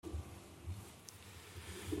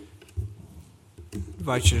I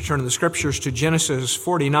invite you to turn in the Scriptures to Genesis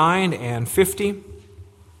 49 and 50.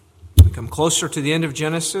 We come closer to the end of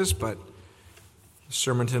Genesis, but the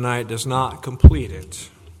sermon tonight does not complete it.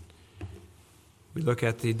 We look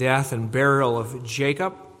at the death and burial of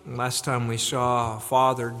Jacob. Last time we saw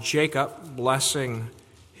Father Jacob blessing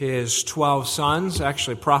his 12 sons,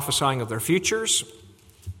 actually prophesying of their futures.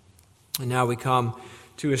 And now we come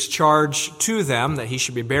to his charge to them that he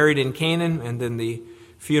should be buried in Canaan, and then the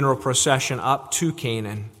funeral procession up to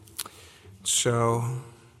Canaan. So,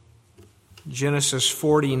 Genesis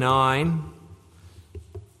 49,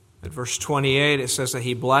 at verse 28, it says that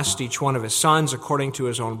he blessed each one of his sons according to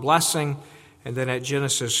his own blessing. And then at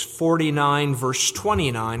Genesis 49, verse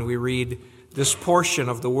 29, we read this portion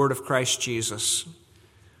of the word of Christ Jesus.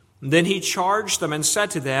 Then he charged them and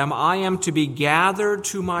said to them, I am to be gathered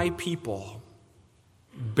to my people.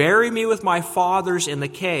 Bury me with my fathers in the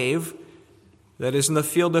cave that is in the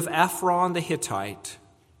field of Ephron the Hittite,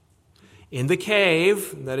 in the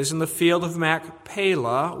cave that is in the field of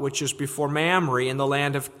Machpelah, which is before Mamre in the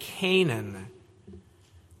land of Canaan,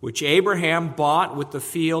 which Abraham bought with the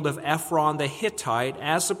field of Ephron the Hittite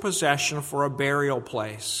as a possession for a burial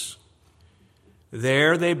place.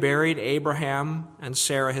 There they buried Abraham and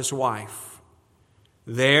Sarah his wife.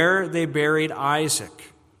 There they buried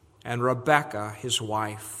Isaac and Rebekah his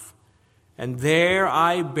wife. And there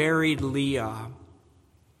I buried Leah.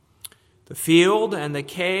 The field and the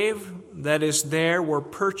cave that is there were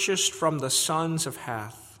purchased from the sons of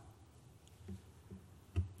Heth.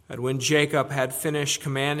 And when Jacob had finished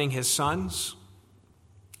commanding his sons,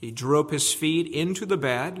 he drew up his feet into the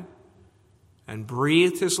bed and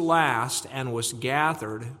breathed his last and was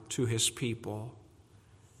gathered to his people.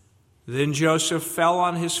 Then Joseph fell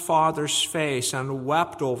on his father's face and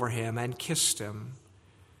wept over him and kissed him.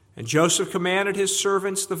 And Joseph commanded his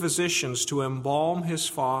servants, the physicians, to embalm his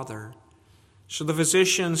father. So the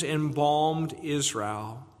physicians embalmed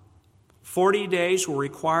Israel. 40 days were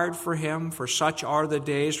required for him, for such are the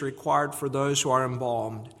days required for those who are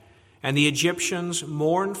embalmed. And the Egyptians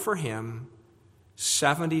mourned for him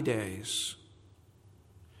 70 days.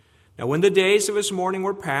 Now when the days of his mourning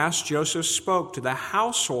were past, Joseph spoke to the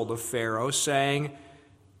household of Pharaoh, saying,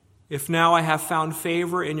 If now I have found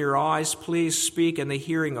favor in your eyes, please speak in the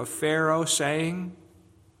hearing of Pharaoh, saying,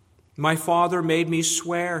 My father made me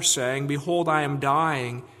swear, saying, Behold, I am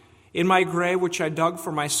dying. In my grave which I dug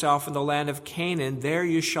for myself in the land of Canaan, there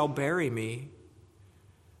you shall bury me.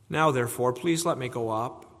 Now therefore, please let me go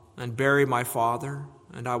up and bury my father,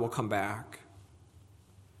 and I will come back.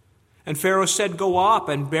 And Pharaoh said, Go up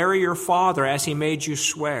and bury your father as he made you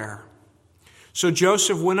swear. So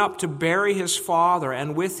Joseph went up to bury his father,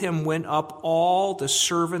 and with him went up all the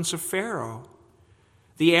servants of Pharaoh,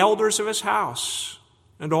 the elders of his house,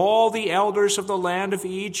 and all the elders of the land of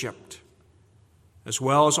Egypt, as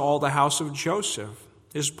well as all the house of Joseph,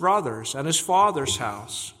 his brothers, and his father's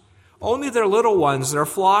house. Only their little ones, their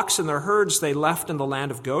flocks and their herds they left in the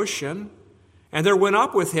land of Goshen. And there went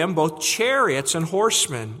up with him both chariots and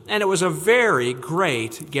horsemen, and it was a very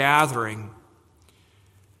great gathering.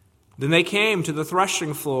 Then they came to the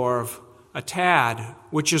threshing floor of Atad,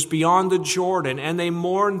 which is beyond the Jordan, and they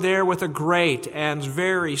mourned there with a great and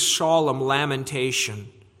very solemn lamentation.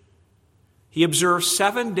 He observed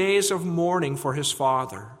 7 days of mourning for his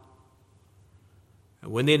father.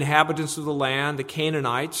 And when the inhabitants of the land, the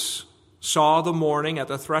Canaanites, saw the mourning at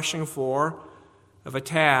the threshing floor of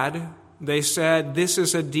Atad, they said, This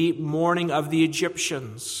is a deep mourning of the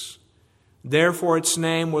Egyptians. Therefore its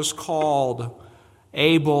name was called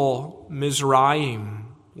Abel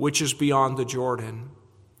Mizraim, which is beyond the Jordan.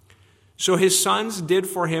 So his sons did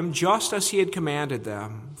for him just as he had commanded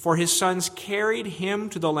them. For his sons carried him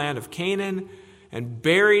to the land of Canaan and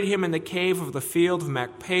buried him in the cave of the field of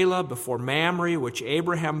Machpelah before Mamre, which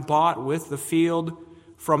Abraham bought with the field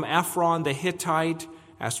from Ephron the Hittite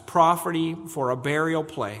as property for a burial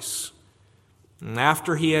place. And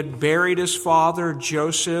after he had buried his father,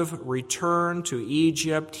 Joseph returned to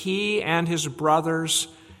Egypt, he and his brothers,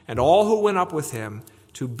 and all who went up with him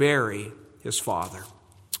to bury his father.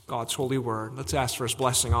 God's holy word. Let's ask for his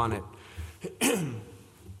blessing on it.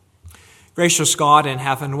 Gracious God in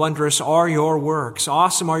heaven, wondrous are your works.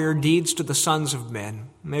 Awesome are your deeds to the sons of men.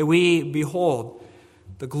 May we behold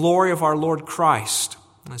the glory of our Lord Christ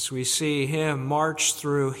as we see him march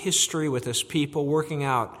through history with his people, working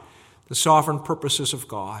out the sovereign purposes of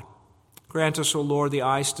God. Grant us, O Lord, the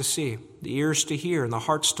eyes to see, the ears to hear, and the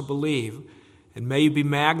hearts to believe, and may you be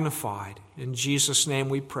magnified. In Jesus' name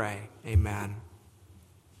we pray. Amen.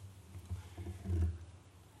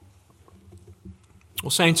 Well,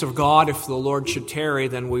 saints of God, if the Lord should tarry,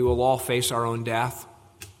 then we will all face our own death.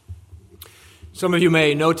 Some of you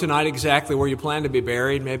may know tonight exactly where you plan to be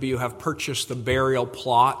buried. Maybe you have purchased the burial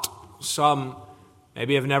plot. Some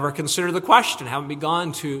maybe have never considered the question, haven't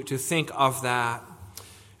begun to think of that.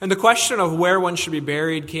 And the question of where one should be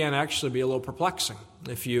buried can actually be a little perplexing.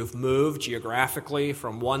 If you've moved geographically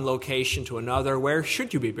from one location to another, where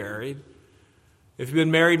should you be buried? If you've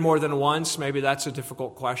been married more than once, maybe that's a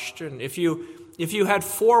difficult question. If you had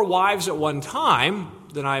 4 wives at one time,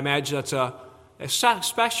 then I imagine that's a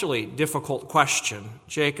especially difficult question.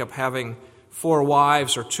 Jacob having 4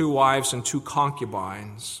 wives or 2 wives and 2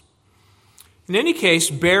 concubines. In any case,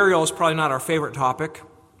 burial is probably not our favorite topic.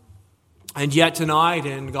 And yet tonight,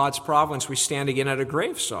 in God's providence, we stand again at a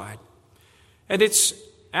graveside. And it's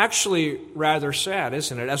actually rather sad,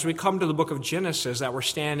 isn't it, as we come to the book of Genesis, that we're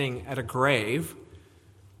standing at a grave,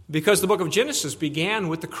 because the book of Genesis began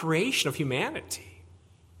with the creation of humanity.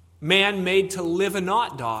 Man made to live and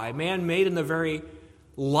not die. Man made in the very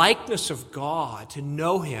likeness of God, to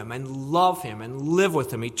know Him and love Him and live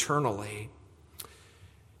with Him eternally.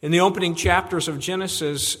 In the opening chapters of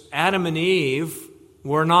Genesis, Adam and Eve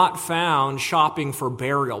were not found shopping for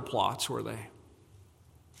burial plots, were they?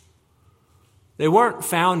 They weren't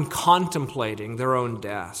found contemplating their own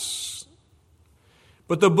deaths.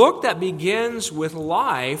 But the book that begins with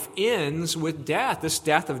life ends with death. This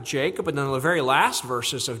death of Jacob, and then the very last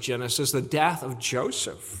verses of Genesis, the death of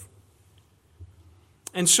Joseph.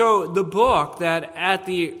 And so the book that at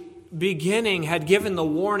the beginning had given the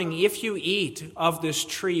warning, if you eat of this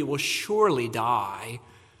tree, you will surely die,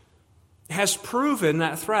 has proven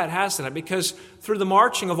that threat, hasn't it? Because through the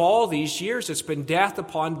marching of all these years, it's been death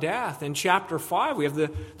upon death. In chapter 5, we have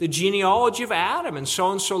the genealogy of Adam, and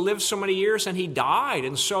so lived so many years and he died,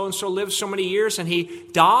 and so lived so many years and he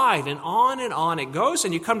died, and on it goes.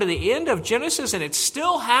 And you come to the end of Genesis and it's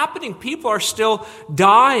still happening. People are still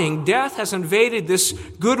dying. Death has invaded this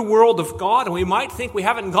good world of God, and we might think we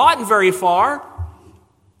haven't gotten very far.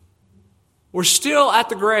 We're still at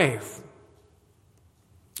the grave.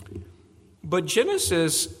 But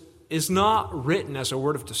Genesis is not written as a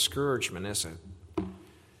word of discouragement, is it?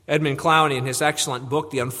 Edmund Clowney, in his excellent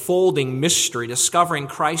book, The Unfolding Mystery, Discovering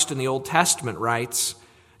Christ in the Old Testament, writes,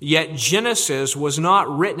 "Yet Genesis was not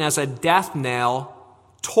written as a death knell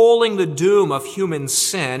tolling the doom of human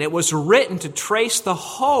sin. It was written to trace the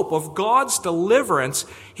hope of God's deliverance,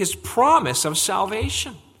 His promise of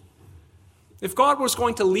salvation." If God was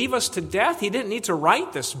going to leave us to death, He didn't need to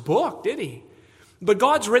write this book, did He? But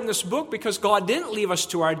God's written this book because God didn't leave us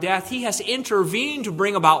to our death. He has intervened to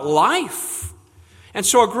bring about life. And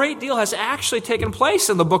so a great deal has actually taken place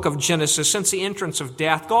in the book of Genesis since the entrance of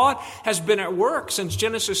death. God has been at work since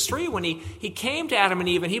Genesis 3 when He came to Adam and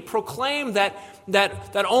Eve and He proclaimed that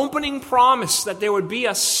opening promise that there would be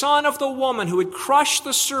a son of the woman who would crush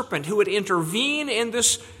the serpent, who would intervene in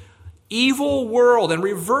this evil world and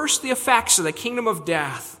reverse the effects of the kingdom of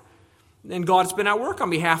death. And God has been at work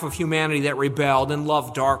on behalf of humanity that rebelled and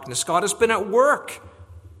loved darkness. God has been at work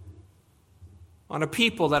on a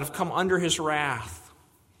people that have come under His wrath.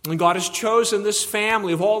 And God has chosen this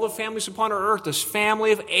family of all the families upon our earth, this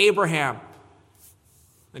family of Abraham.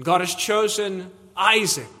 And God has chosen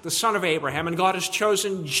Isaac, the son of Abraham. And God has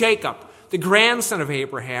chosen Jacob, the grandson of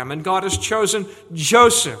Abraham. And God has chosen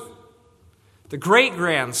Joseph, the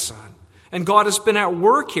great-grandson. And God has been at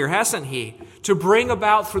work here, hasn't He, to bring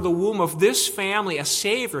about through the womb of this family a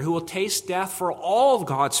Savior who will taste death for all of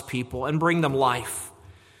God's people and bring them life.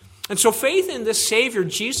 And so faith in this Savior,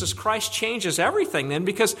 Jesus Christ, changes everything then,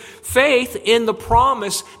 because faith in the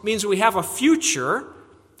promise means we have a future,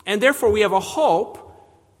 and therefore we have a hope,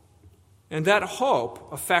 and that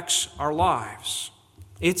hope affects our lives.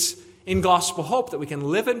 It's in gospel hope that we can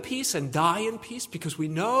live in peace and die in peace because we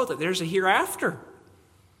know that there's a hereafter.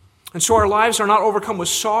 And so our lives are not overcome with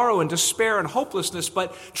sorrow and despair and hopelessness,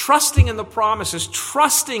 but trusting in the promises,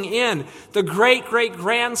 trusting in the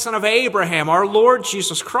great-great-grandson of Abraham, our Lord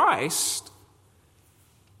Jesus Christ.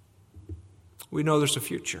 We know there's a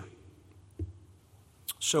future.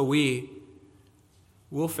 So we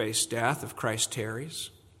will face death if Christ tarries.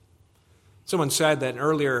 Someone said that in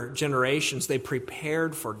earlier generations they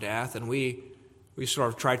prepared for death, and we sort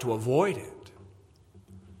of tried to avoid it.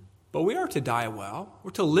 But we are to die well,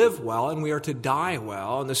 we're to live well, and we are to die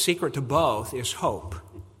well, and the secret to both is hope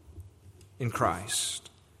in Christ.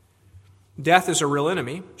 Death is a real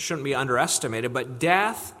enemy, shouldn't be underestimated, but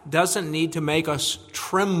death doesn't need to make us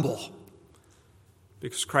tremble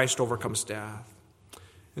because Christ overcomes death.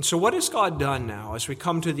 And so what has God done now as we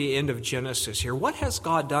come to the end of Genesis here? What has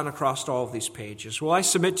God done across all of these pages? Well, I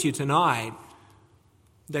submit to you tonight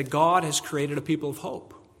that God has created a people of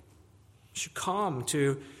hope. You should come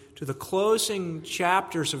to the closing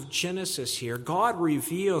chapters of Genesis here, God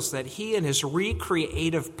reveals that he in his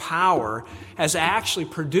recreative power has actually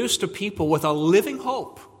produced a people with a living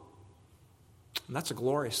hope. And that's a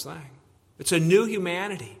glorious thing. It's a new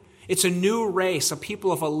humanity. It's a new race, a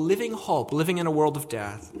people of a living hope, living in a world of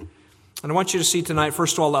death. And I want you to see tonight,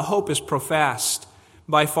 first of all, that hope is professed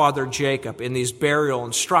by Father Jacob in these burial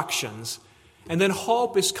instructions. And then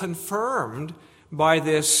hope is confirmed by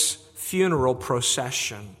this funeral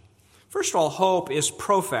procession. First of all, hope is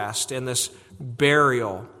professed in this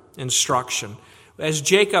burial instruction. As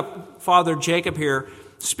Father Jacob here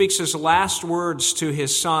speaks his last words to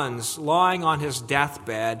his sons, lying on his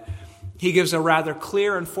deathbed, he gives a rather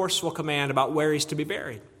clear and forceful command about where he's to be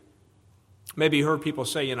buried. Maybe you heard people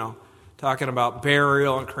say, talking about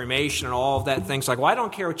burial and cremation and all of that, things like, well, I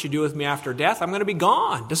don't care what you do with me after death. I'm going to be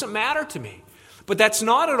gone. Doesn't matter to me. But that's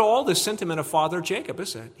not at all the sentiment of Father Jacob,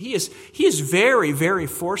 is it? He is very, very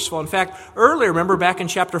forceful. In fact, earlier, remember back in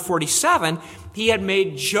chapter 47, he had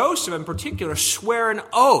made Joseph in particular swear an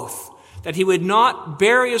oath that he would not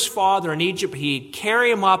bury his father in Egypt, he'd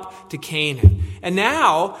carry him up to Canaan. And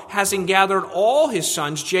now, having gathered all his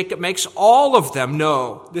sons, Jacob makes all of them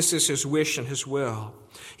know this is his wish and his will.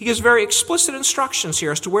 He gives very explicit instructions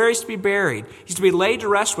here as to where he's to be buried. He's to be laid to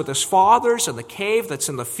rest with his fathers in the cave that's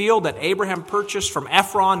in the field that Abraham purchased from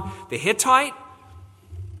Ephron the Hittite.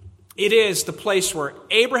 It is the place where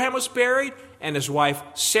Abraham was buried and his wife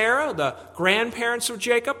Sarah, the grandparents of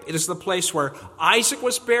Jacob. It is the place where Isaac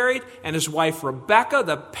was buried and his wife Rebekah,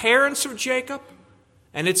 the parents of Jacob.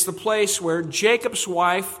 And it's the place where Jacob's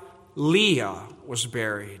wife Leah was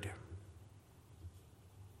buried.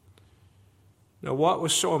 Now, what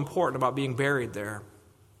was so important about being buried there?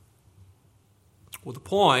 Well, the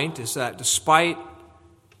point is that despite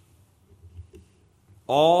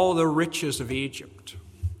all the riches of Egypt,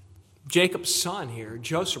 Jacob's son here,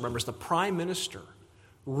 Joseph, remembers the prime minister,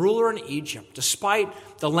 ruler in Egypt, despite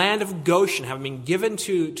the land of Goshen having been given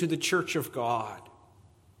to the church of God,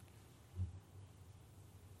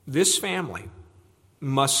 this family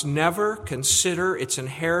must never consider its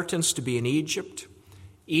inheritance to be in Egypt.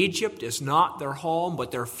 Egypt is not their home,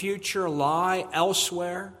 but their future lie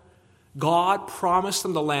elsewhere. God promised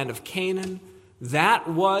them the land of Canaan. That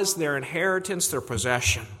was their inheritance, their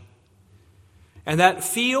possession. And that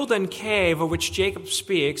field and cave of which Jacob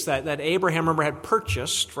speaks, that Abraham, remember, had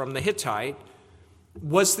purchased from the Hittite,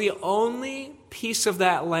 was the only piece of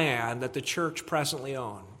that land that the church presently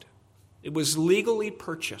owned. It was legally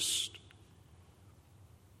purchased.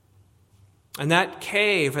 And that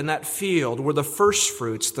cave and that field were the first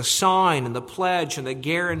fruits, the sign and the pledge and the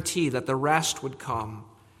guarantee that the rest would come.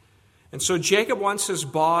 And so Jacob wants his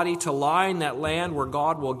body to lie in that land where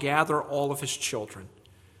God will gather all of his children.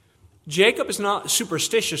 Jacob is not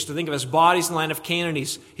superstitious to think of his bodies in the land of Canaan.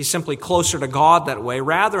 He's simply closer to God that way.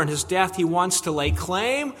 Rather, in his death, he wants to lay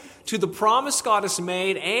claim to the promise God has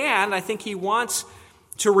made, and I think he wants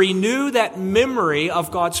to renew that memory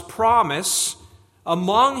of God's promise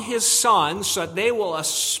among his sons so that they will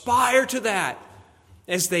aspire to that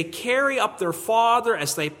as they carry up their father,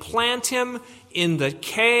 as they plant him in the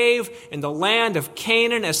cave in the land of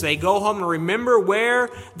Canaan, as they go home and remember where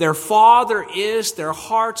their father is. Their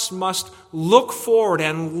hearts must look forward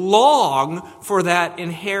and long for that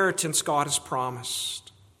inheritance God has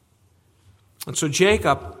promised. And so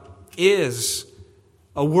Jacob is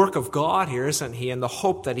a work of God here, isn't he? And the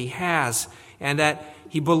hope that he has, and that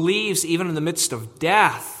he believes even in the midst of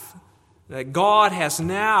death, that God has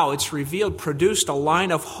now, it's revealed, produced a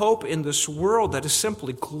line of hope in this world that is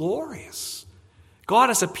simply glorious. God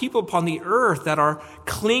has a people upon the earth that are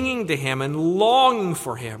clinging to him and longing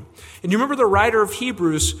for him. And you remember the writer of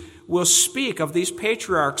Hebrews will speak of these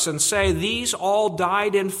patriarchs and say, these all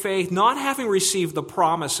died in faith, not having received the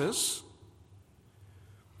promises,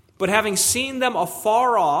 but having seen them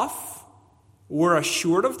afar off, were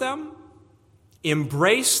assured of them,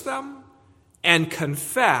 embraced them, and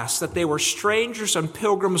confessed that they were strangers and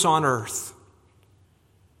pilgrims on earth.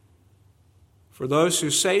 For those who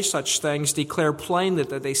say such things declare plainly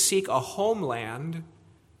that they seek a homeland.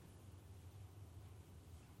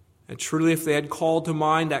 And truly, if they had called to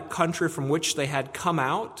mind that country from which they had come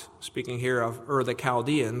out, speaking here of the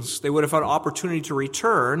Chaldeans, they would have had opportunity to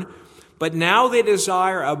return. But now they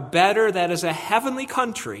desire a better, that is a heavenly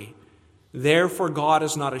country. Therefore, God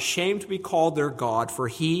is not ashamed to be called their God, for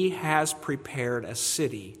he has prepared a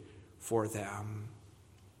city for them.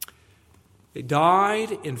 They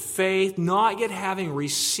died in faith, not yet having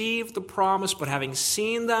received the promise, but having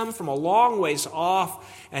seen them from a long ways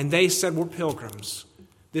off, and they said, we're pilgrims.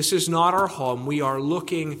 This is not our home. We are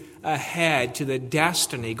looking ahead to the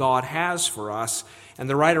destiny God has for us. And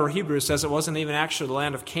the writer of Hebrews says it wasn't even actually the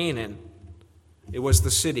land of Canaan. It was the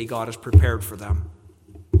city God has prepared for them.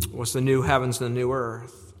 It was the new heavens and the new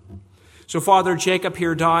earth. So Father Jacob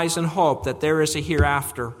here dies in hope that there is a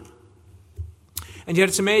hereafter. And yet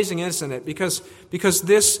it's amazing, isn't it? Because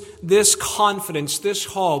this confidence, this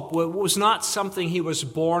hope, was not something he was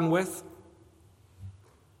born with.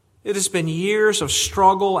 It has been years of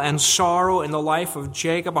struggle and sorrow in the life of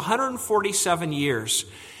Jacob, 147 years,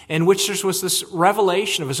 in which there was this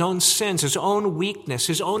revelation of his own sins, his own weakness,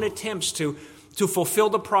 his own attempts to fulfill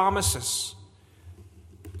the promises.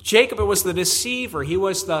 Jacob was the deceiver. He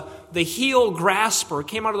was the heel grasper. He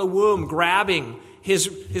came out of the womb grabbing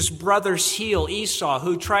his brother's heel, Esau,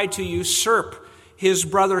 who tried to usurp his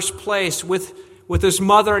brother's place with his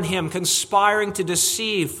mother and him, conspiring to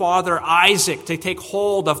deceive father Isaac to take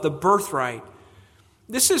hold of the birthright.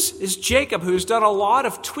 This is Jacob, who's done a lot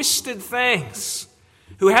of twisted things,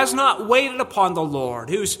 who has not waited upon the Lord,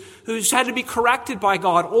 who's had to be corrected by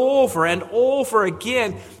God over and over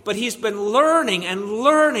again, but he's been learning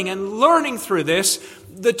through this,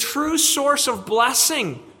 the true source of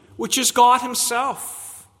blessing, which is God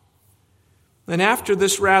himself. And after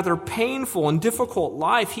this rather painful and difficult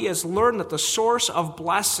life, he has learned that the source of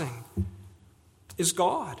blessing is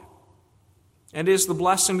God, and is the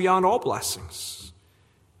blessing beyond all blessings.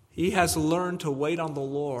 He has learned to wait on the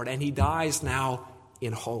Lord, and he dies now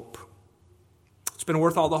in hope. It's been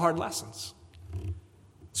worth all the hard lessons.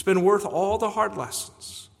 It's been worth all the hard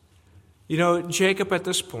lessons. You know, Jacob at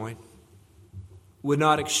this point would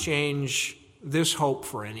not exchange this hope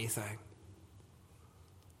for anything.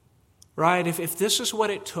 Right? If this is what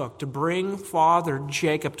it took to bring Father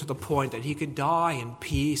Jacob to the point that he could die in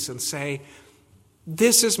peace and say,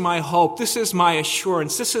 this is my hope, this is my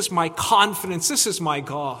assurance, this is my confidence, this is my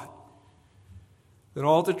God, then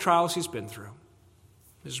all the trials he's been through,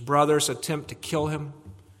 his brother's attempt to kill him,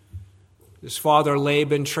 his father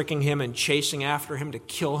Laban tricking him and chasing after him to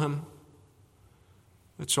kill him,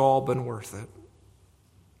 it's all been worth it.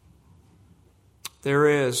 There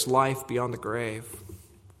is life beyond the grave.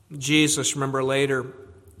 Jesus, remember later,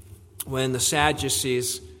 when the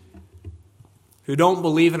Sadducees, who don't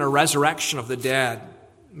believe in a resurrection of the dead,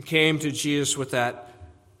 came to Jesus with that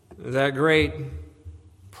great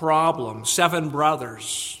problem. 7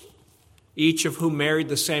 brothers, each of whom married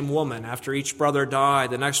the same woman. After each brother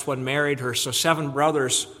died, the next one married her. So 7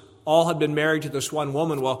 brothers all had been married to this one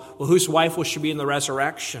woman. Well, whose wife will she be in the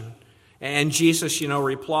resurrection? And Jesus,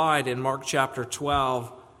 replied in Mark chapter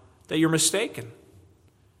 12 that you're mistaken.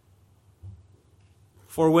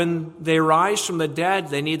 For when they rise from the dead,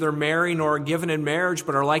 they neither marry nor are given in marriage,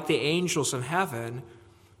 but are like the angels in heaven.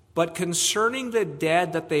 But concerning the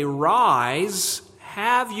dead that they rise,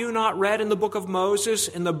 have you not read in the book of Moses,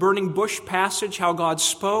 in the burning bush passage, how God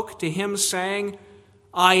spoke to him saying,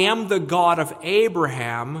 I am the God of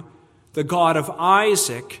Abraham, the God of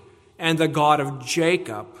Isaac, and the God of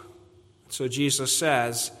Jacob. So Jesus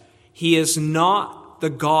says, he is not the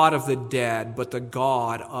God of the dead, but the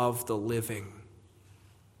God of the living.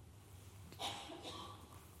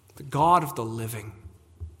 The God of the living.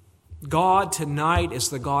 God tonight is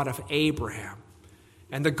the God of Abraham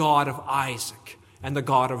and the God of Isaac and the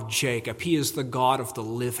God of Jacob. He is the God of the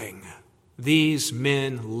living. These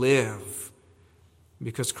men live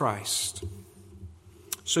because Christ.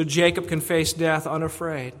 So Jacob can face death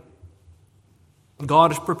unafraid.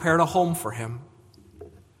 God has prepared a home for him.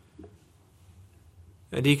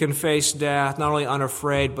 And he can face death not only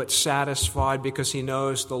unafraid, but satisfied because he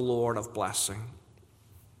knows the Lord of blessing.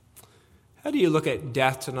 How do you look at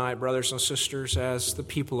death tonight, brothers and sisters, as the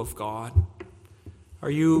people of God? Are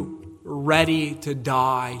you ready to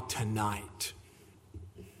die tonight?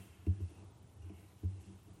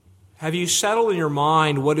 Have you settled in your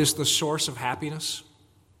mind what is the source of happiness?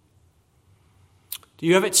 Do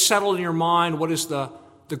you have it settled in your mind what is the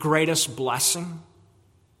greatest blessing?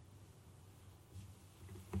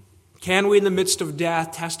 Can we, in the midst of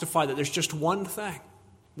death, testify that there's just one thing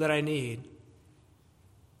that I need?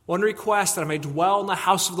 One request, that I may dwell in the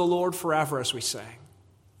house of the Lord forever, as we sang.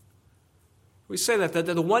 We say that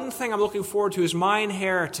the one thing I'm looking forward to is my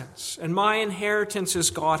inheritance, and my inheritance is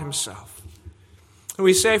God himself. And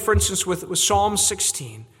we say, for instance, with Psalm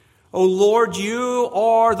 16, O Lord, you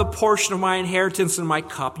are the portion of my inheritance and my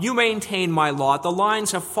cup. You maintain my lot. The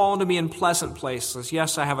lines have fallen to me in pleasant places.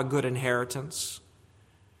 Yes, I have a good inheritance.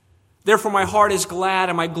 Therefore my heart is glad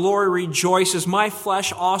and my glory rejoices. My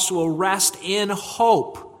flesh also will rest in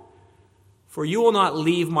hope. For you will not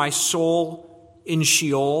leave my soul in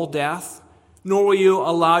Sheol, death, nor will you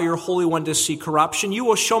allow your Holy One to see corruption. You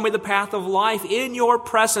will show me the path of life. In your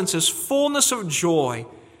presence is fullness of joy,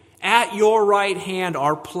 At your right hand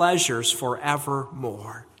are pleasures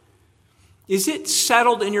forevermore. Is it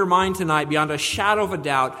settled in your mind tonight beyond a shadow of a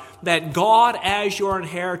doubt that God as your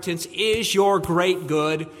inheritance is your great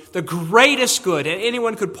good, the greatest good that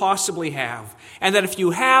anyone could possibly have, and that if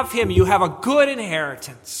you have Him, you have a good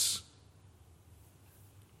inheritance?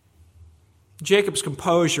 Jacob's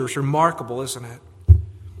composure is remarkable, isn't it?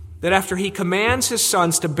 That after he commands his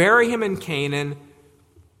sons to bury him in Canaan,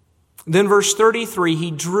 then verse 33,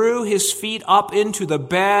 he drew his feet up into the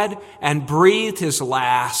bed and breathed his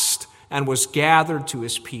last and was gathered to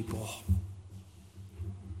his people.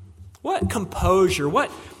 What composure,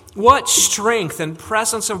 what strength and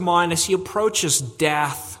presence of mind as he approaches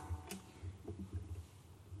death.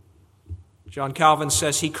 John Calvin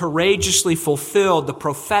says he courageously fulfilled the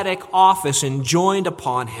prophetic office enjoined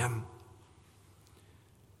upon him.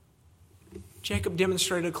 Jacob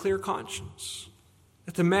demonstrated a clear conscience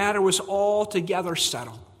that the matter was altogether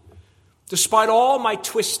settled. Despite all my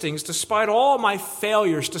twistings, despite all my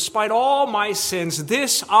failures, despite all my sins,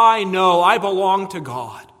 this I know, I belong to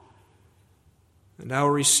God, and I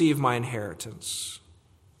will receive my inheritance.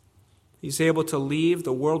 He's able to leave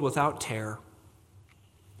the world without terror.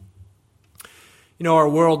 You know, our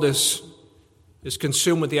world is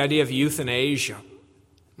consumed with the idea of euthanasia,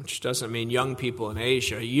 which doesn't mean young people in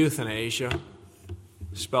Asia. Euthanasia,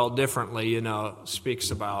 spelled differently,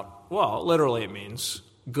 speaks about, well, literally it means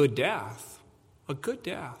good death, a good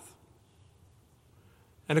death.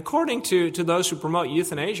 And according to those who promote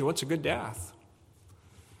euthanasia, what's a good death?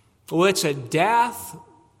 Well, it's a death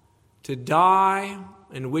to die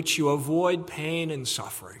in which you avoid pain and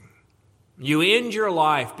suffering. You end your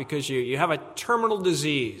life because you have a terminal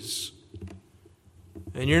disease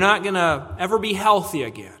and you're not going to ever be healthy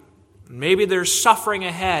again. Maybe there's suffering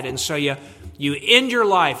ahead, and so you end your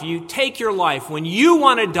life, you take your life when you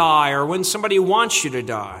want to die or when somebody wants you to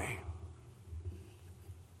die.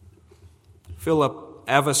 Philip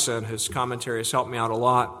Evison, his commentary has helped me out a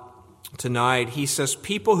lot tonight. He says,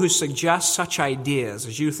 people who suggest such ideas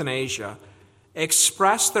as euthanasia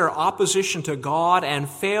express their opposition to God and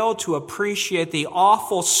fail to appreciate the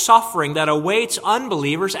awful suffering that awaits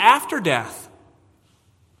unbelievers after death.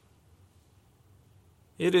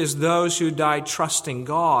 It is those who die trusting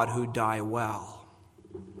God who die well.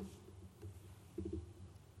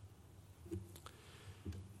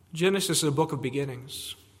 Genesis is a book of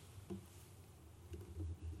beginnings.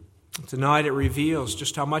 Tonight it reveals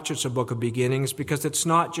just how much it's a book of beginnings, because it's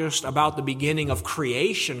not just about the beginning of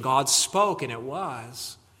creation. God spoke and it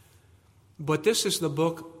was. But this is the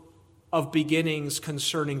book of beginnings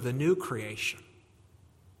concerning the new creation.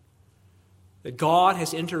 That God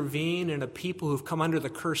has intervened in a people who've come under the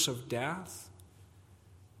curse of death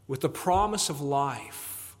with the promise of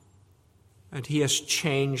life, and He has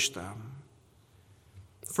changed them.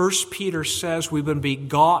 1 Peter says we've been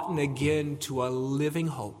begotten again to a living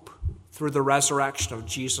hope through the resurrection of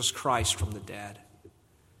Jesus Christ from the dead.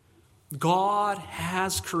 God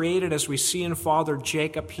has created, as we see in Father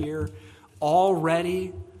Jacob here,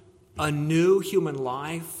 already a new human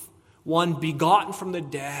life, one begotten from the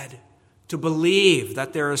dead, to believe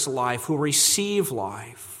that there is life, who receive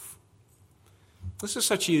life. This is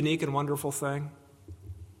such a unique and wonderful thing.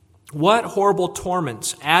 What horrible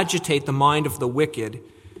torments agitate the mind of the wicked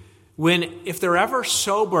when, if they're ever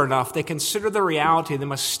sober enough, they consider the reality they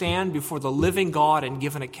must stand before the living God and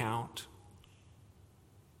give an account.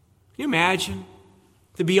 Can you imagine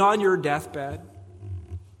to be on your deathbed?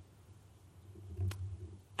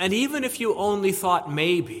 And even if you only thought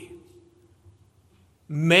maybe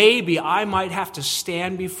I might have to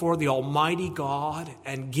stand before the Almighty God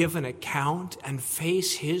and give an account and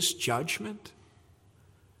face His judgment.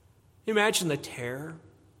 Imagine the terror.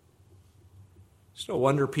 It's no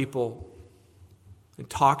wonder people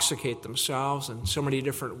intoxicate themselves in so many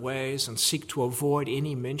different ways and seek to avoid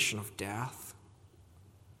any mention of death.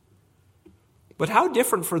 But how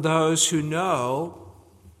different for those who know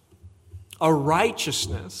a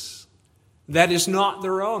righteousness that is not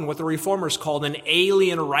their own, what the Reformers called an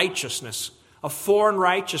alien righteousness, a foreign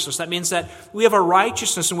righteousness. That means that we have a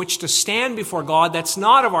righteousness in which to stand before God that's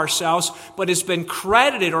not of ourselves, but has been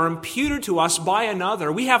credited or imputed to us by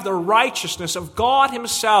another. We have the righteousness of God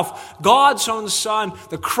Himself, God's own Son,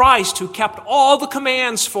 the Christ, who kept all the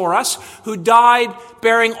commands for us, who died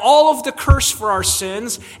bearing all of the curse for our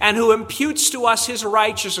sins, and who imputes to us His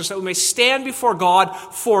righteousness, that we may stand before God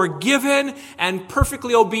forgiven and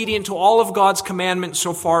perfectly obedient to all of God's commandments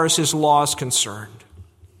so far as His law is concerned.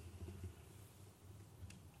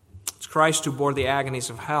 Christ who bore the agonies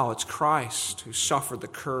of hell. It's Christ who suffered the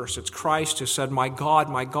curse. It's Christ who said, my God,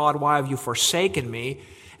 why have you forsaken me?"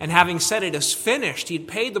 And having said it is finished, he'd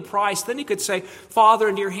paid the price, then he could say, Father,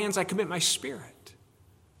 into your hands I commit my spirit.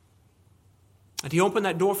 And he opened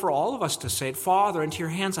that door for all of us to say it, Father, into your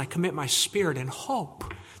hands I commit my spirit, in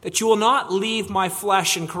hope that you will not leave my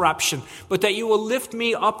flesh in corruption, but that you will lift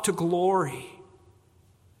me up to glory.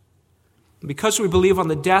 Because we believe on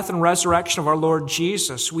the death and resurrection of our Lord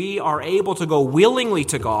Jesus, we are able to go willingly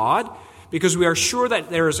to God because we are sure that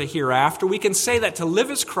there is a hereafter. We can say that to live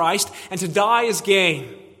is Christ and to die is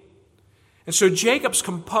gain. And so Jacob's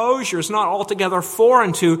composure is not altogether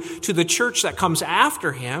foreign to the church that comes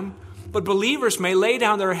after him, but believers may lay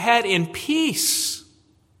down their head in peace.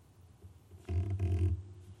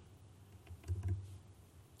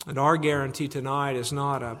 And our guarantee tonight is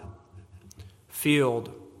not a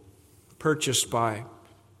field purchased by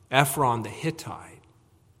Ephron the Hittite.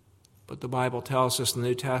 But the Bible tells us in the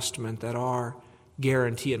New Testament that our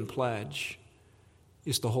guarantee and pledge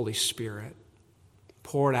is the Holy Spirit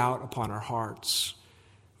poured out upon our hearts,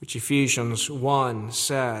 which Ephesians 1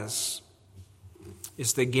 says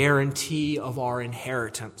is the guarantee of our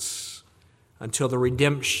inheritance until the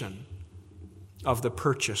redemption of the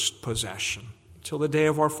purchased possession, until the day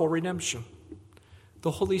of our full redemption. The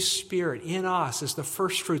Holy Spirit in us is the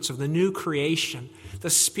first fruits of the new creation. The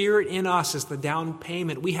Spirit in us is the down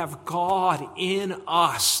payment. We have God in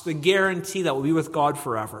us, the guarantee that we'll be with God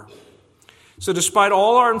forever. So despite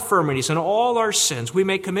all our infirmities and all our sins, we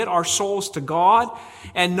may commit our souls to God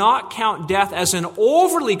and not count death as an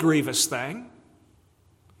overly grievous thing,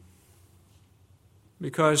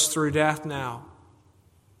 because through death now,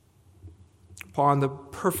 upon the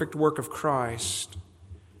perfect work of Christ,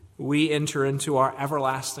 we enter into our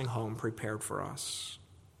everlasting home prepared for us.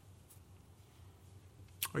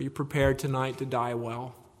 Are you prepared tonight to die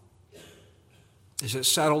well? Is it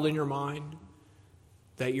settled in your mind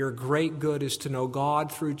that your great good is to know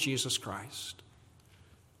God through Jesus Christ?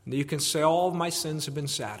 And that you can say, all of my sins have been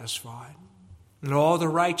satisfied, and all the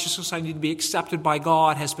righteousness I need to be accepted by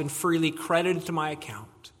God has been freely credited to my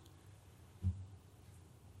account.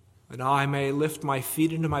 And I may lift my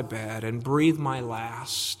feet into my bed and breathe my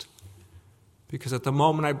last, because at the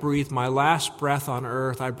moment I breathe my last breath on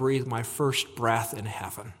earth, I breathe my first breath in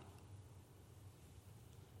heaven.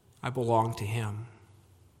 I belong to Him.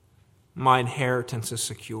 My inheritance is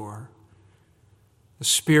secure. The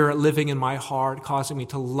Spirit living in my heart, causing me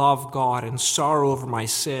to love God and sorrow over my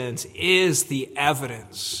sins, is the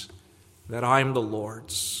evidence that I am the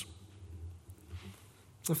Lord's.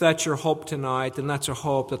 If that's your hope tonight, then that's a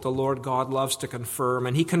hope that the Lord God loves to confirm.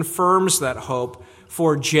 And He confirms that hope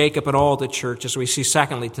for Jacob and all the church, as we see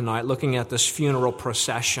secondly tonight, looking at this funeral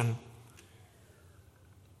procession.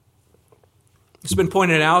 It's been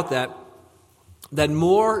pointed out that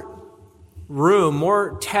more room,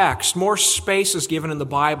 more text, more space is given in the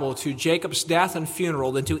Bible to Jacob's death and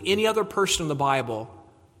funeral than to any other person in the Bible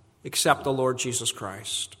except the Lord Jesus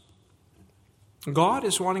Christ. God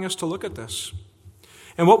is wanting us to look at this.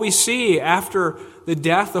 And what we see after the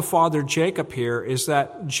death of Father Jacob here is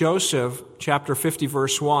that Joseph, chapter 50,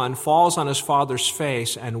 verse 1, falls on his father's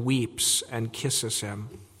face and weeps and kisses him.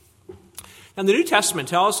 And the New Testament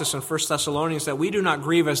tells us in 1 Thessalonians that we do not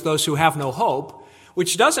grieve as those who have no hope,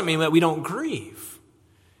 which doesn't mean that we don't grieve.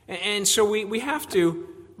 And so we have to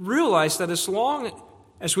realize that as long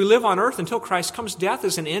as we live on earth until Christ comes, death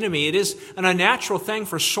is an enemy. It is an unnatural thing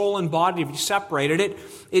for soul and body to be separated.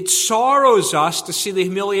 It sorrows us to see the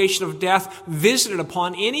humiliation of death visited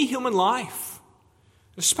upon any human life,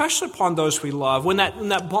 especially upon those we love. When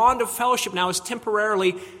that bond of fellowship now is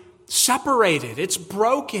temporarily separated, it's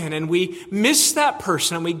broken, and we miss that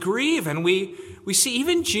person, and we grieve, and we see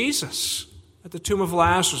even Jesus at the tomb of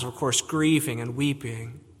Lazarus, of course, grieving and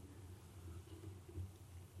weeping.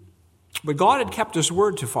 But God had kept His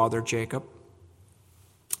word to Father Jacob.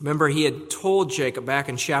 Remember, He had told Jacob back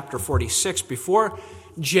in chapter 46, before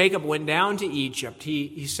Jacob went down to Egypt,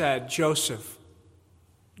 he said, Joseph's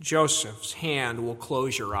hand will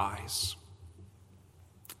close your eyes.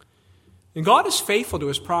 And God is faithful to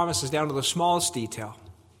His promises down to the smallest detail.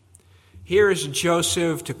 Here is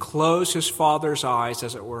Joseph to close his father's eyes,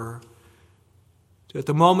 as it were, to at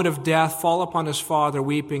the moment of death fall upon his father,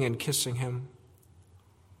 weeping and kissing him.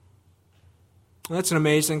 And that's an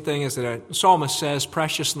amazing thing, is that the psalmist says,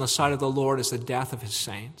 precious in the sight of the Lord is the death of His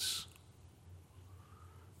saints.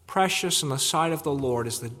 Precious in the sight of the Lord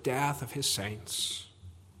is the death of His saints.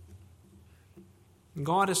 And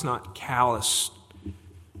God is not callous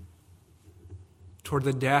toward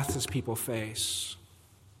the death His people face.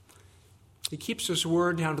 He keeps His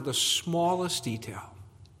word down to the smallest detail,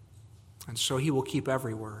 and so He will keep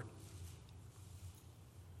every word.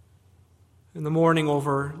 In the mourning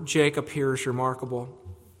over Jacob here is remarkable.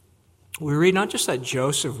 we read not just that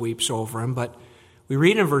Joseph weeps over him, but we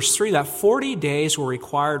read in verse 3 that 40 days were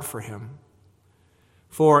required for him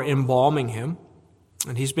for embalming him.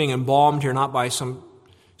 And he's being embalmed here not by some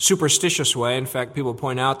superstitious way. In fact, people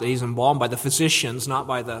point out that he's embalmed by the physicians, not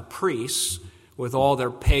by the priests, with all their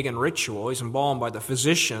pagan ritual. He's embalmed by the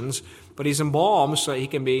physicians, but he's embalmed so he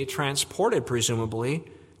can be transported, presumably,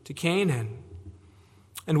 to Canaan.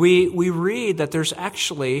 And we read that there's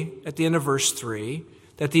actually, at the end of verse 3,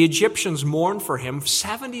 that the Egyptians mourned for him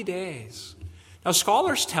 70 days. Now,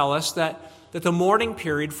 scholars tell us that the mourning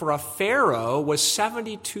period for a pharaoh was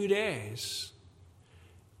 72 days.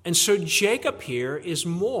 And so Jacob here is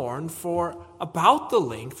mourned for about the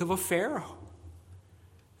length of a pharaoh.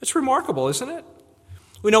 It's remarkable, isn't it?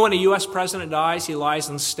 We know when a U.S. president dies, he lies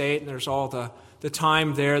in state, and there's all the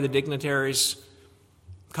time there, the dignitaries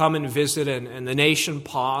come and visit, and the nation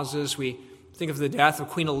pauses. We think of the death of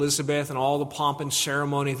Queen Elizabeth and all the pomp and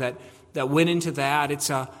ceremony that went into that. It's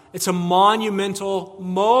a monumental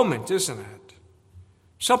moment, isn't it?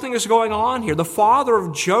 Something is going on here. The father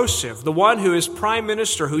of Joseph, the one who is prime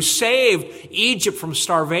minister, who saved Egypt from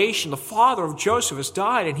starvation, the father of Joseph has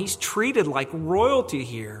died, and he's treated like royalty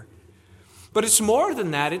here. But it's more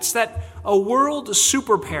than that. It's that a world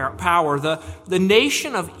superpower, the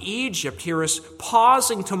nation of Egypt here is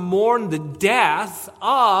pausing to mourn the death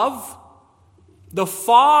of the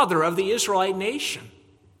father of the Israelite nation.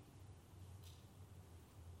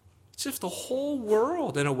 It's as if the whole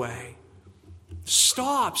world, in a way,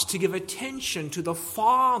 stops to give attention to the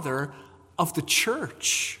father of the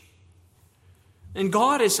church. And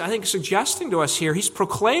God is, I think, suggesting to us here, he's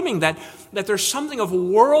proclaiming that there's something of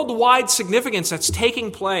worldwide significance that's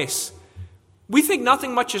taking place. We think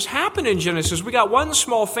nothing much has happened in Genesis. We got one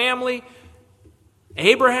small family,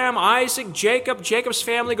 Abraham, Isaac, Jacob. Jacob's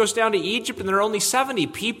family goes down to Egypt, and there are only 70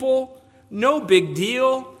 people. No big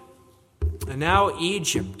deal. And now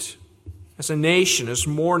Egypt, as a nation, is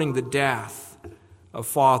mourning the death of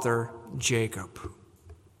Father Jacob.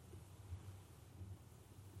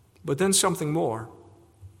 But then something more.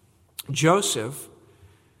 Joseph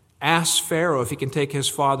asks Pharaoh if he can take his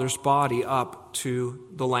father's body up to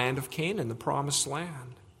the land of Canaan, the promised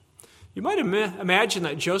land. You might imagine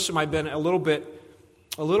that Joseph might have been a little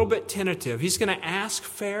bit tentative. He's going to ask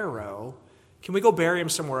Pharaoh, can we go bury him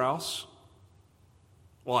somewhere else?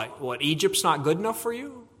 What, Egypt's not good enough for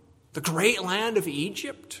you? The great land of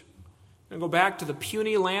Egypt? And go back to the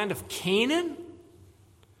puny land of Canaan?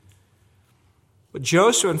 But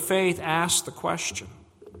Joseph in faith asked the question.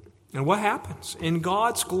 And what happens? In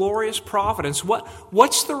God's glorious providence,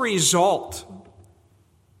 what's the result?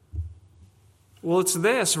 Well, it's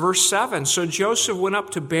this, verse 7. So Joseph went up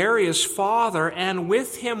to bury his father, and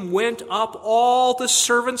with him went up all the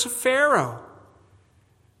servants of Pharaoh,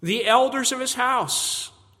 the elders of his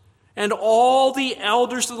house, and all the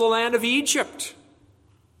elders of the land of Egypt,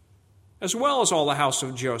 as well as all the house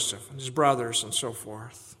of Joseph and his brothers and so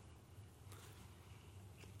forth.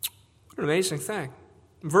 What an amazing thing.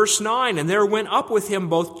 Verse 9, and there went up with him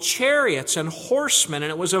both chariots and horsemen,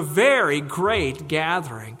 and it was a very great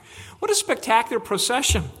gathering. What a spectacular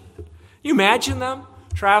procession. You imagine them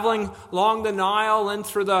traveling along the Nile and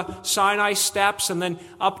through the Sinai steppes and then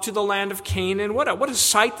up to the land of Canaan. What a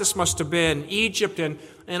sight this must have been. Egypt and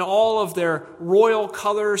all of their royal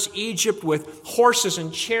colors, Egypt with horses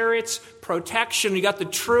and chariots, protection. You got the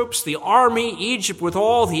troops, the army, Egypt with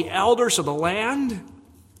all the elders of the land.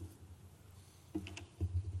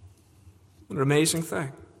 What an amazing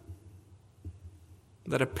thing.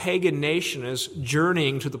 That a pagan nation is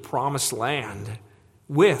journeying to the promised land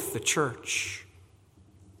with the church.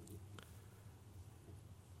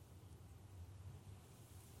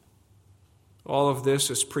 All of this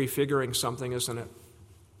is prefiguring something, isn't it?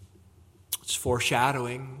 It's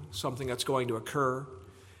foreshadowing something that's going to occur.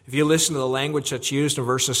 If you listen to the language that's used in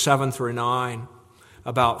verses 7 through 9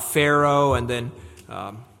 about Pharaoh, and then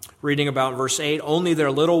reading about verse 8, only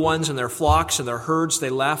their little ones and their flocks and their herds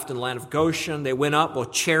they left in the land of Goshen. They went up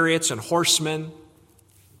with chariots and horsemen.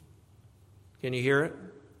 Can you hear it?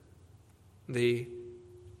 The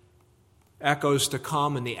echoes to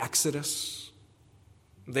come in the Exodus.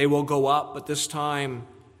 They will go up, but this time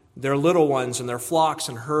their little ones and their flocks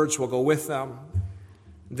and herds will go with them.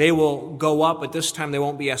 They will go up, but this time they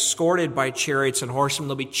won't be escorted by chariots and horsemen.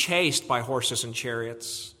 They'll be chased by horses and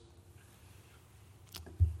chariots.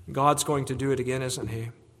 God's going to do it again, isn't he?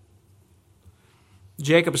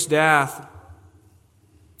 Jacob's death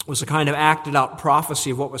was a kind of acted out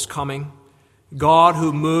prophecy of what was coming. God,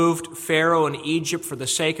 who moved Pharaoh in Egypt for the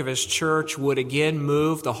sake of his church, would again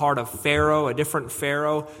move the heart of Pharaoh, a different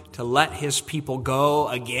Pharaoh, to let his people go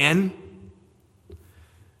again.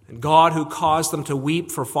 And God, who caused them to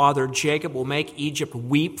weep for father Jacob, will make Egypt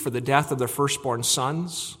weep for the death of their firstborn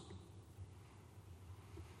sons.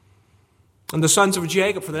 And the sons of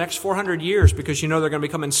Jacob for the next 400 years, because they're going to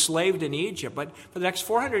become enslaved in Egypt, but for the next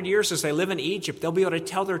 400 years as they live in Egypt, they'll be able to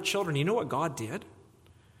tell their children, you know what God did?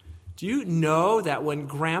 Do you know that when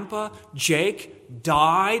Grandpa Jake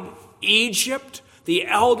died, Egypt, the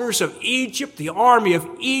elders of Egypt, the army of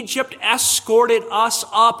Egypt, escorted us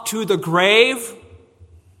up to the grave?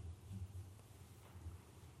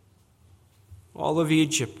 All of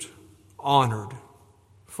Egypt honored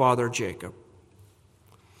Father Jacob.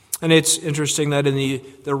 And it's interesting that in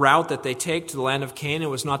the route that they take to the land of Canaan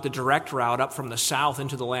was not the direct route up from the south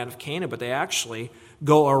into the land of Canaan, but they actually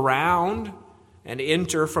go around and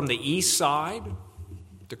enter from the east side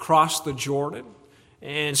to cross the Jordan.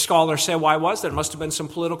 And scholars say, why was that? It must have been some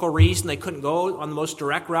political reason. They couldn't go on the most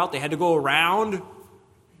direct route. They had to go around.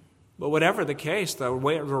 But whatever the case, the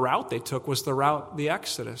route they took was the route the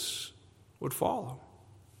Exodus would follow.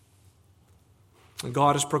 And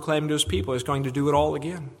God has proclaimed to his people he's going to do it all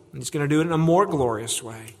again. And he's going to do it in a more glorious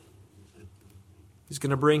way. He's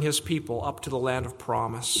going to bring his people up to the land of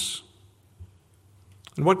promise.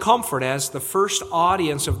 And what comfort, as the first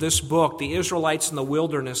audience of this book, the Israelites in the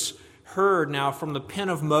wilderness, heard now from the pen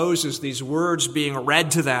of Moses these words being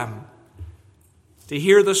read to them. To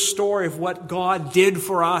hear the story of what God did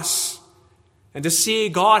for us. And to see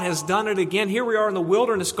God has done it again. Here we are in the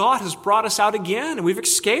wilderness. God has brought us out again. And we've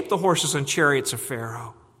escaped the horses and chariots of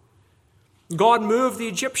Pharaoh. God moved the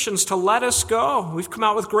Egyptians to let us go. We've come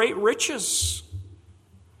out with great riches.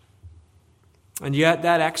 And yet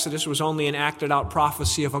that Exodus was only an acted out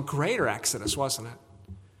prophecy of a greater Exodus, wasn't it?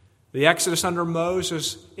 The Exodus under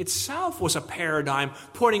Moses itself was a paradigm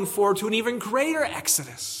pointing forward to an even greater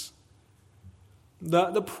Exodus.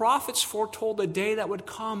 The prophets foretold a day that would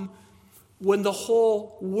come when the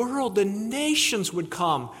whole world, the nations, would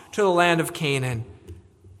come to the land of Canaan.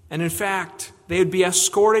 And in fact, they would be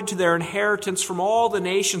escorted to their inheritance from all the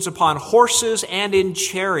nations upon horses and in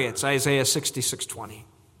chariots, Isaiah 66:20.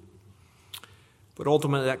 But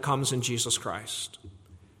ultimately that comes in Jesus Christ.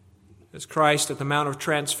 As Christ at the Mount of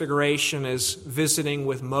Transfiguration is visiting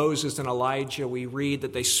with Moses and Elijah, we read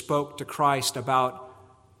that they spoke to Christ about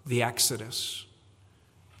the Exodus.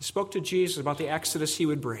 They spoke to Jesus about the Exodus he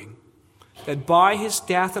would bring. That by his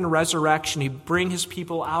death and resurrection, he'd bring his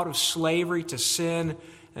people out of slavery to sin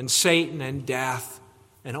and Satan and death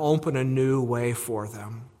and open a new way for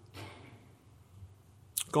them.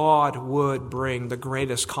 God would bring the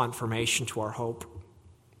greatest confirmation to our hope,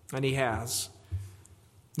 and he has.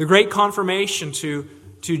 The great confirmation to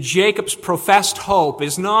Jacob's professed hope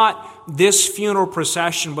is not this funeral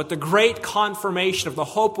procession, but the great confirmation of the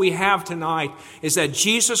hope we have tonight is that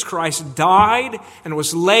Jesus Christ died and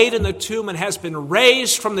was laid in the tomb and has been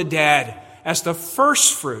raised from the dead as the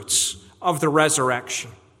first fruits of the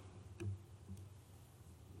resurrection.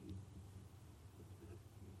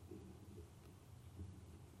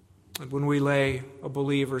 And when we lay a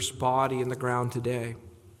believer's body in the ground today,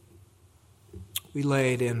 we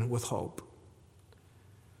lay it in with hope.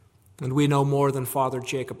 And we know more than Father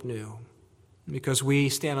Jacob knew, because we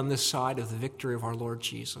stand on this side of the victory of our Lord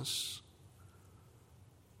Jesus,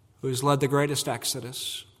 who has led the greatest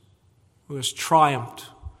exodus, who has triumphed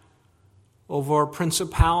over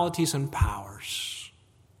principalities and powers.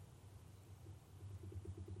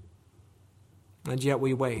 And yet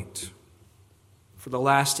we wait for the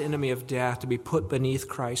last enemy of death to be put beneath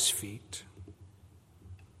Christ's feet.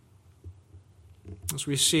 As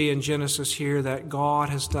we see in Genesis here that God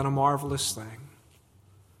has done a marvelous thing.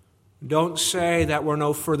 Don't say that we're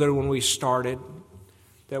no further than when we started,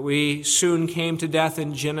 that we soon came to death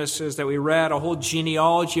in Genesis, that we read a whole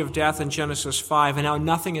genealogy of death in Genesis 5, and now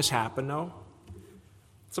nothing has happened. No,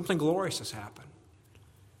 something glorious has happened.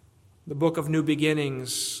 The book of New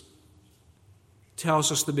Beginnings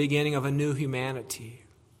tells us the beginning of a new humanity,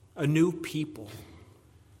 a new people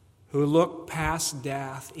who look past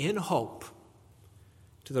death in hope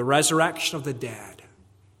to the resurrection of the dead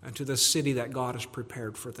and to the city that God has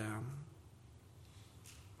prepared for them.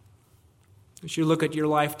 As you look at your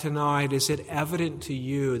life tonight, is it evident to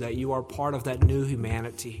you that you are part of that new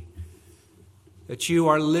humanity? That you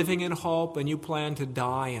are living in hope and you plan to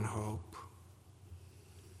die in hope?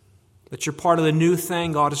 That you're part of the new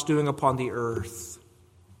thing God is doing upon the earth?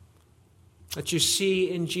 That you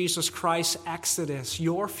see in Jesus Christ's exodus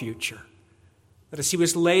your future? That as he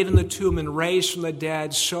was laid in the tomb and raised from the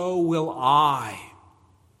dead, so will I.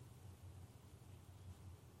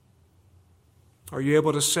 Are you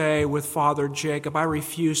able to say with Father Jacob, I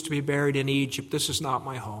refuse to be buried in Egypt. This is not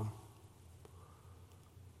my home.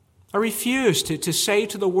 I refuse to say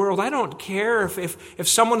to the world, I don't care if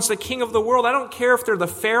someone's the king of the world. I don't care if they're the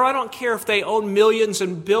pharaoh. I don't care if they own millions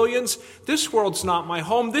and billions. This world's not my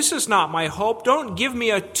home. This is not my hope. Don't give me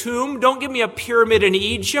a tomb. Don't give me a pyramid in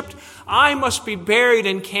Egypt. I must be buried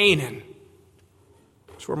in Canaan.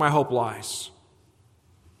 That's where my hope lies.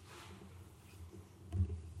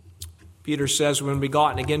 Peter says we've been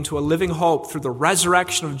begotten again to a living hope through the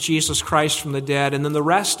resurrection of Jesus Christ from the dead. And then the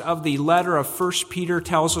rest of the letter of 1 Peter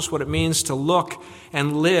tells us what it means to look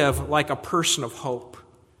and live like a person of hope.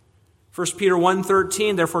 1 Peter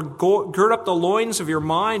 1:13, therefore gird up the loins of your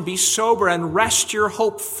mind, be sober, and rest your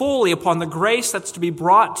hope fully upon the grace that's to be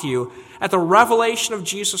brought to you at the revelation of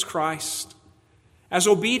Jesus Christ. As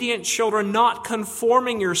obedient children, not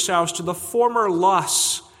conforming yourselves to the former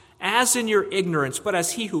lusts, as in your ignorance, but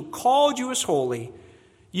as he who called you is holy,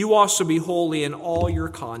 you also be holy in all your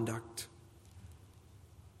conduct.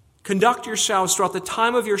 Conduct yourselves throughout the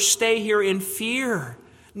time of your stay here in fear,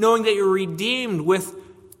 knowing that you're redeemed with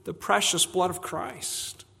the precious blood of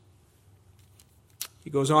Christ.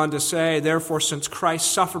 He goes on to say, therefore, since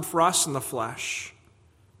Christ suffered for us in the flesh,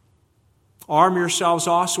 arm yourselves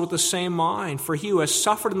also with the same mind, for he who has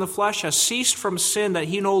suffered in the flesh has ceased from sin, that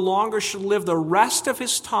he no longer should live the rest of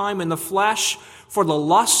his time in the flesh for the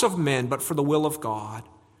lusts of men, but for the will of God.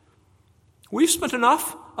 We've spent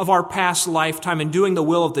enough of our past lifetime in doing the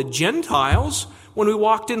will of the Gentiles when we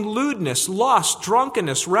walked in lewdness, lust,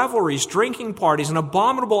 drunkenness, revelries, drinking parties, and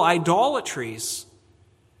abominable idolatries.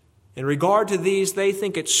 In regard to these, they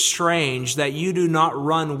think it strange that you do not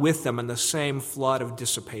run with them in the same flood of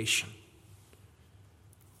dissipation.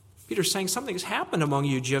 Peter's saying something has happened among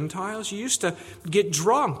you Gentiles. You used to get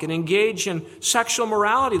drunk and engage in sexual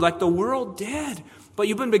morality like the world did, but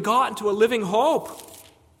you've been begotten to a living hope.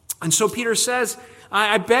 And so Peter says,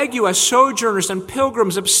 I beg you as sojourners and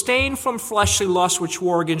pilgrims, abstain from fleshly lusts which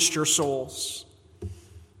war against your souls.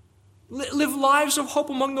 Live lives of hope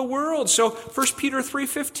among the world. So 1 Peter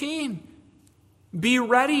 3:15, be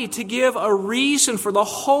ready to give a reason for the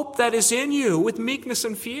hope that is in you with meekness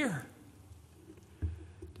and fear.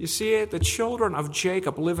 You see it? The children of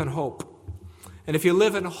Jacob live in hope. And if you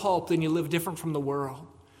live in hope, then you live different from the world.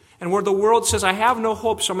 And where the world says, I have no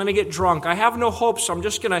hope, so I'm going to get drunk. I have no hope, so I'm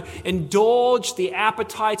just going to indulge the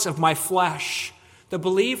appetites of my flesh. The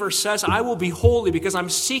believer says, I will be holy because I'm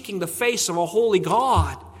seeking the face of a holy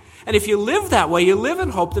God. And if you live that way, you live in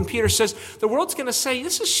hope, then Peter says, the world's going to say,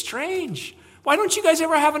 this is strange. Why don't you guys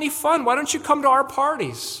ever have any fun? Why don't you come to our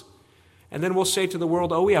parties? And then we'll say to the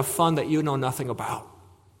world, oh, we have fun that you know nothing about.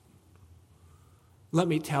 Let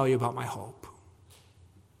me tell you about my hope.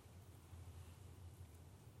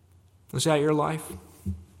 Is that your life?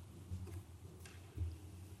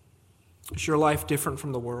 Is your life different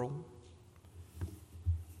from the world?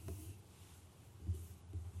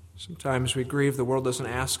 Sometimes we grieve the world doesn't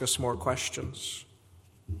ask us more questions.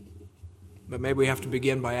 But maybe we have to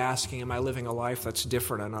begin by asking, am I living a life that's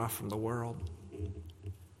different enough from the world?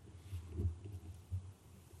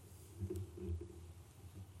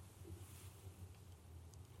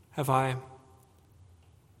 Have I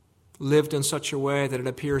lived in such a way that it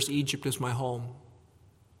appears Egypt is my home?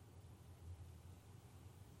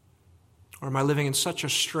 Or am I living in such a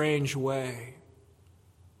strange way?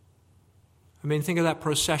 I mean, think of that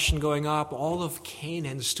procession going up. All of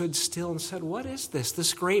Canaan stood still and said, what is this?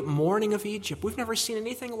 This great mourning of Egypt. We've never seen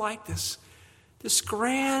anything like this. This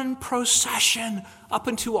grand procession up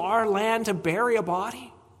into our land to bury a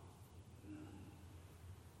body.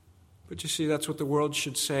 But you see, that's what the world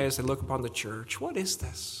should say as they look upon the church. What is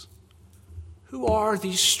this? Who are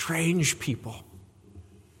these strange people?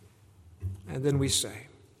 And then we say,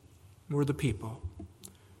 we're the people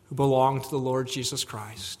who belong to the Lord Jesus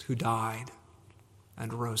Christ, who died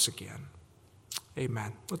and rose again.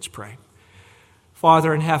 Amen. Let's pray.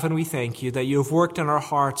 Father in heaven, we thank you that you have worked in our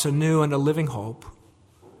hearts a new and a living hope.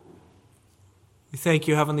 We thank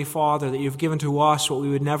you, Heavenly Father, that you've given to us what we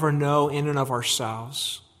would never know in and of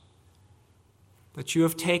ourselves. That you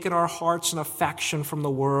have taken our hearts and affection from the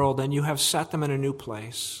world and you have set them in a new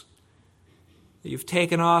place. That you've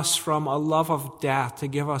taken us from a love of death to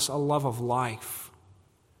give us a love of life.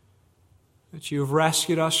 That you have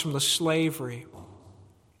rescued us from the slavery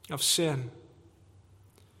of sin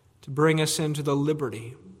to bring us into the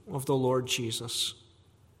liberty of the Lord Jesus.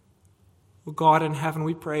 Oh God in heaven,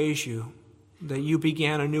 we praise you that you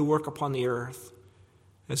began a new work upon the earth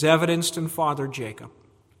as evidenced in Father Jacob.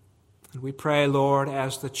 And we pray, Lord,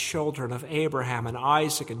 as the children of Abraham and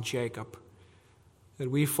Isaac and Jacob,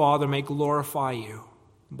 that we, Father, may glorify you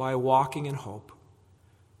by walking in hope,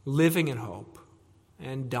 living in hope,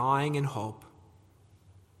 and dying in hope.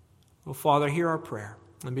 Oh, Father, hear our prayer.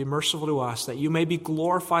 and be merciful to us, that you may be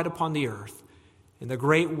glorified upon the earth in the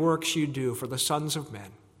great works you do for the sons of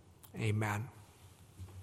men. Amen.